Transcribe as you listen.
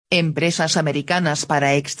Empresas americanas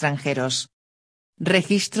para extranjeros.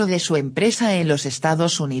 Registro de su empresa en los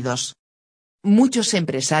Estados Unidos. Muchos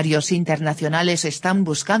empresarios internacionales están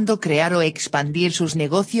buscando crear o expandir sus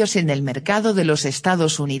negocios en el mercado de los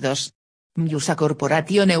Estados Unidos. Musa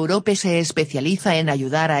Corporation Europe se especializa en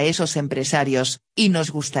ayudar a esos empresarios, y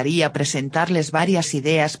nos gustaría presentarles varias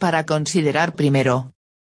ideas para considerar primero.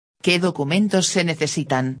 ¿Qué documentos se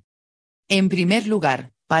necesitan? En primer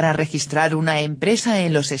lugar, para registrar una empresa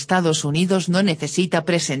en los Estados Unidos no necesita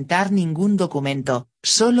presentar ningún documento,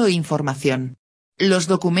 solo información. Los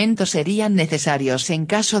documentos serían necesarios en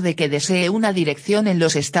caso de que desee una dirección en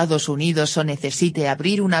los Estados Unidos o necesite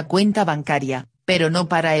abrir una cuenta bancaria, pero no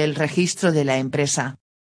para el registro de la empresa.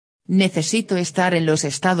 ¿Necesito estar en los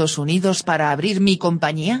Estados Unidos para abrir mi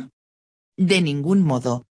compañía? De ningún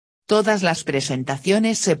modo. Todas las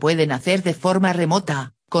presentaciones se pueden hacer de forma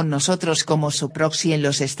remota, con nosotros como su proxy en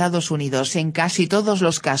los Estados Unidos en casi todos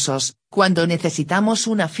los casos. Cuando necesitamos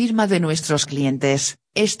una firma de nuestros clientes,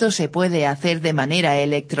 esto se puede hacer de manera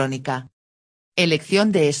electrónica.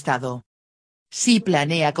 Elección de estado. Si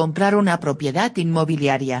planea comprar una propiedad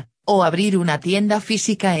inmobiliaria, o abrir una tienda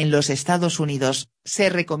física en los Estados Unidos, se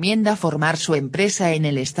recomienda formar su empresa en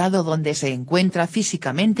el estado donde se encuentra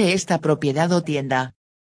físicamente esta propiedad o tienda.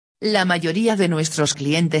 La mayoría de nuestros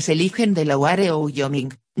clientes eligen Delaware o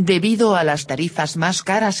Wyoming, debido a las tarifas más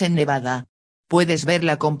caras en Nevada. Puedes ver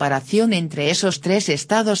la comparación entre esos tres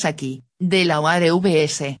estados aquí: Delaware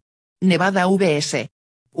vs. Nevada vs.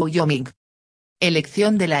 Wyoming.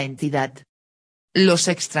 Elección de la entidad. Los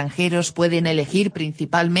extranjeros pueden elegir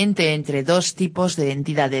principalmente entre dos tipos de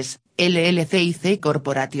entidades, LLC y C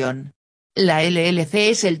Corporation. La LLC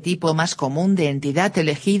es el tipo más común de entidad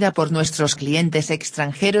elegida por nuestros clientes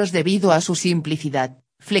extranjeros debido a su simplicidad,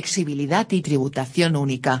 flexibilidad y tributación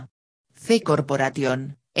única. C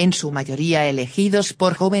Corporation, en su mayoría elegidos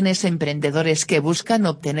por jóvenes emprendedores que buscan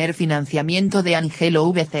obtener financiamiento de Ángel o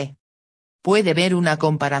VC. Puede ver una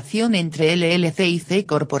comparación entre LLC y C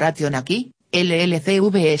Corporation aquí. LLC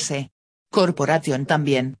vs. Corporation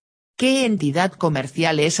también. ¿Qué entidad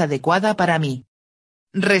comercial es adecuada para mí?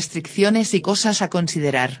 Restricciones y cosas a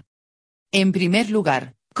considerar. En primer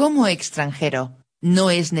lugar, como extranjero,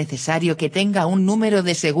 no es necesario que tenga un número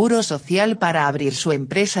de seguro social para abrir su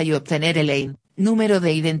empresa y obtener el EIN, número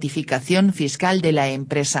de identificación fiscal de la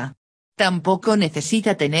empresa. Tampoco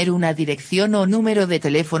necesita tener una dirección o número de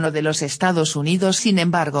teléfono de los Estados Unidos. Sin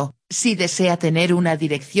embargo, si desea tener una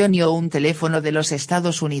dirección o un teléfono de los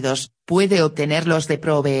Estados Unidos, puede obtenerlos de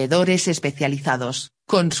proveedores especializados.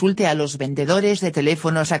 Consulte a los vendedores de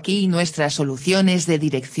teléfonos aquí y nuestras soluciones de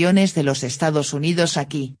direcciones de los Estados Unidos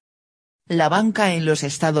aquí. La banca en los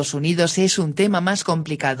Estados Unidos es un tema más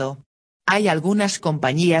complicado. Hay algunas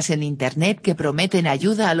compañías en Internet que prometen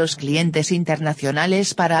ayuda a los clientes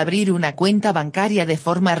internacionales para abrir una cuenta bancaria de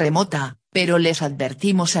forma remota, pero les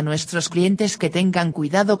advertimos a nuestros clientes que tengan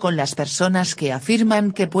cuidado con las personas que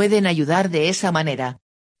afirman que pueden ayudar de esa manera.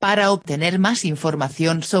 Para obtener más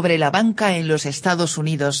información sobre la banca en los Estados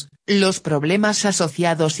Unidos, los problemas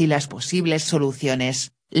asociados y las posibles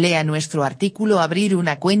soluciones, lea nuestro artículo Abrir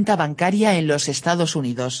una cuenta bancaria en los Estados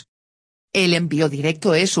Unidos. El envío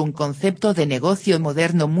directo es un concepto de negocio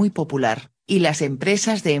moderno muy popular, y las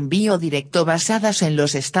empresas de envío directo basadas en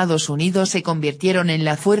los Estados Unidos se convirtieron en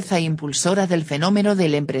la fuerza impulsora del fenómeno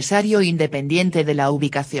del empresario independiente de la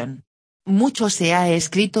ubicación. Mucho se ha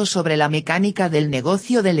escrito sobre la mecánica del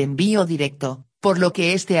negocio del envío directo, por lo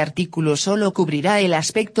que este artículo solo cubrirá el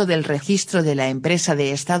aspecto del registro de la empresa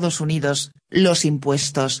de Estados Unidos, los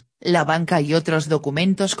impuestos, la banca y otros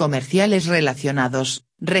documentos comerciales relacionados.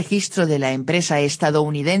 Registro de la empresa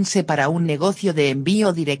estadounidense para un negocio de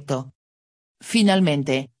envío directo.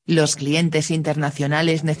 Finalmente, los clientes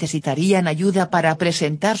internacionales necesitarían ayuda para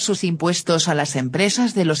presentar sus impuestos a las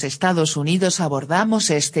empresas de los Estados Unidos.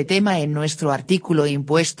 Abordamos este tema en nuestro artículo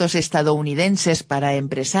Impuestos estadounidenses para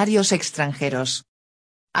empresarios extranjeros.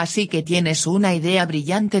 Así que tienes una idea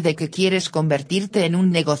brillante de que quieres convertirte en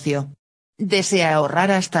un negocio. Desea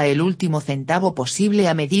ahorrar hasta el último centavo posible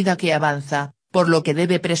a medida que avanza, por lo que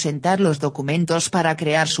debe presentar los documentos para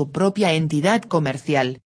crear su propia entidad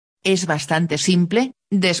comercial. Es bastante simple,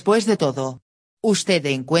 después de todo. Usted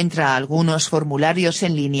encuentra algunos formularios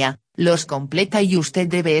en línea, los completa y usted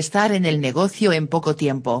debe estar en el negocio en poco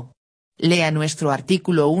tiempo. Lea nuestro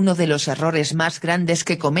artículo Uno de los errores más grandes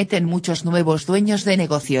que cometen muchos nuevos dueños de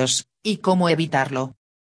negocios, y cómo evitarlo.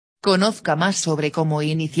 Conozca más sobre cómo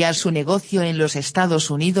iniciar su negocio en los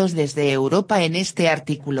Estados Unidos desde Europa en este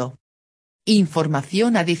artículo.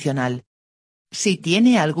 Información adicional. Si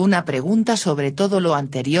tiene alguna pregunta sobre todo lo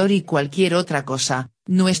anterior y cualquier otra cosa,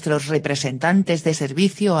 nuestros representantes de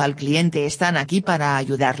servicio al cliente están aquí para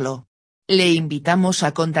ayudarlo. Le invitamos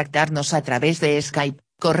a contactarnos a través de Skype,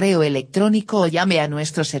 correo electrónico o llame a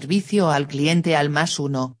nuestro servicio al cliente al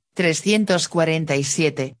 +1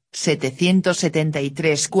 347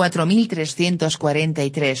 773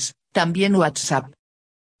 4343, también WhatsApp.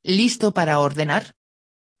 ¿Listo para ordenar?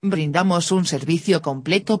 Brindamos un servicio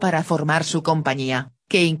completo para formar su compañía,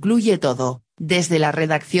 que incluye todo, desde la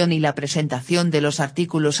redacción y la presentación de los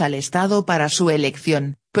artículos al Estado para su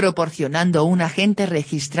elección, proporcionando un agente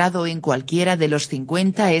registrado en cualquiera de los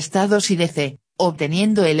 50 estados y DC,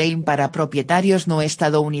 obteniendo el EIN para propietarios no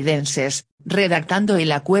estadounidenses, redactando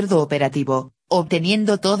el acuerdo operativo,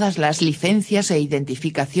 obteniendo todas las licencias e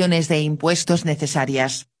identificaciones de impuestos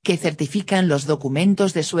necesarias, que certifican los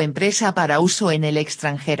documentos de su empresa para uso en el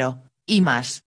extranjero, y más.